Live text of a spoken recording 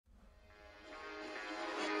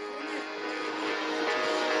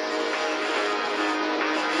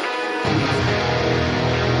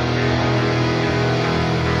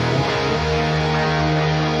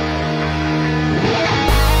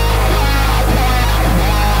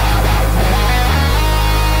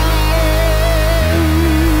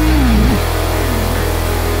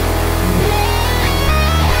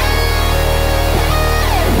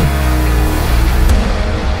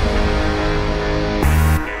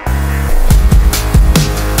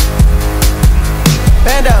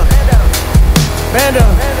Bando, Bando,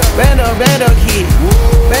 Bando, Bando kid.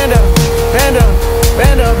 Bando, Bando,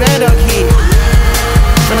 Bando, Bando kid.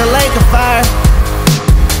 From the lake of fire,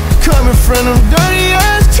 coming from them dirty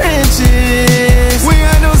ass trenches. We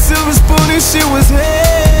had no silver spoon, this shit was hell.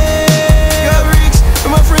 Got rich,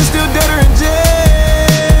 and my friends still dead or in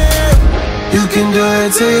jail. You can do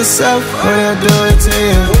it to yourself, or they'll do it to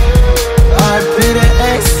you. R.I.P the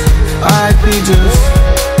X, R.I.P Juice.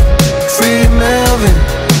 Free Melvin,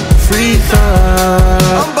 free thug.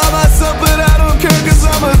 I'm by myself, but I don't care, cause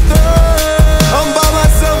I'm a thug. I'm by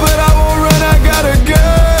myself, but I won't run, I got a gun.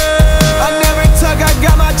 I never talk, I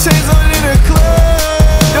got my chains on in the club.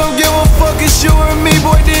 Don't give a fuck, it's you or me,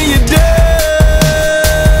 boy, then you dead.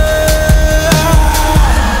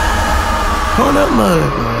 Pouring up mud,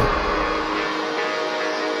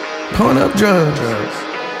 pouring up drugs.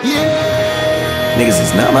 Yeah. Niggas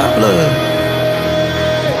is not my blood.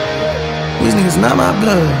 These niggas not my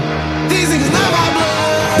blood. These niggas not my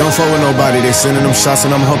blood. Don't fuck with nobody, they sending them shots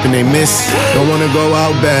and I'm hoping they miss. Don't wanna go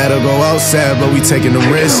out bad or go out sad, but we taking the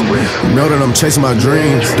risk. You know that I'm chasing my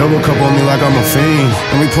dreams. Double cup on me like I'm a fiend.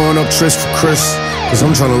 And we pouring up tryst for Chris, cause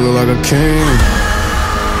I'm trying to look like a king.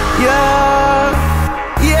 Yeah,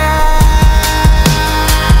 yeah.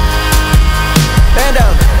 Bando,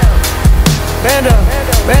 Bando,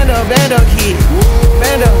 Bando, Bando kid.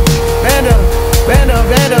 Bando, Bando, Bando,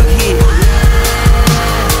 Bando kid.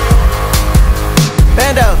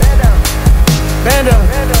 Bando, Bando,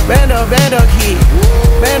 Bando, Bando kid.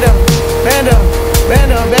 Bando, Bando,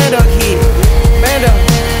 Bando, Bando kid. Bando,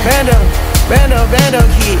 Bando, Bando, Bando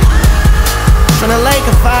kid. From the lake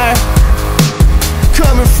of fire,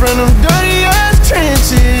 coming from them dirty ass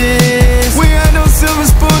trenches. We had no silver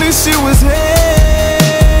spoon, this shit was hell.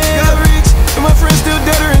 Got rich, and my friends still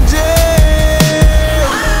dead or in jail.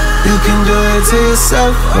 You can do it to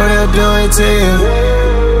yourself, or they'll do it to you.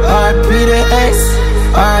 R.I.P the X,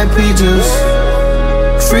 R.I.P Juice.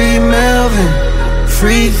 Free Melvin,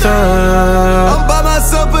 free thug. I'm by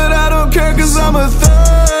myself, but I don't care, cause I'm a thug.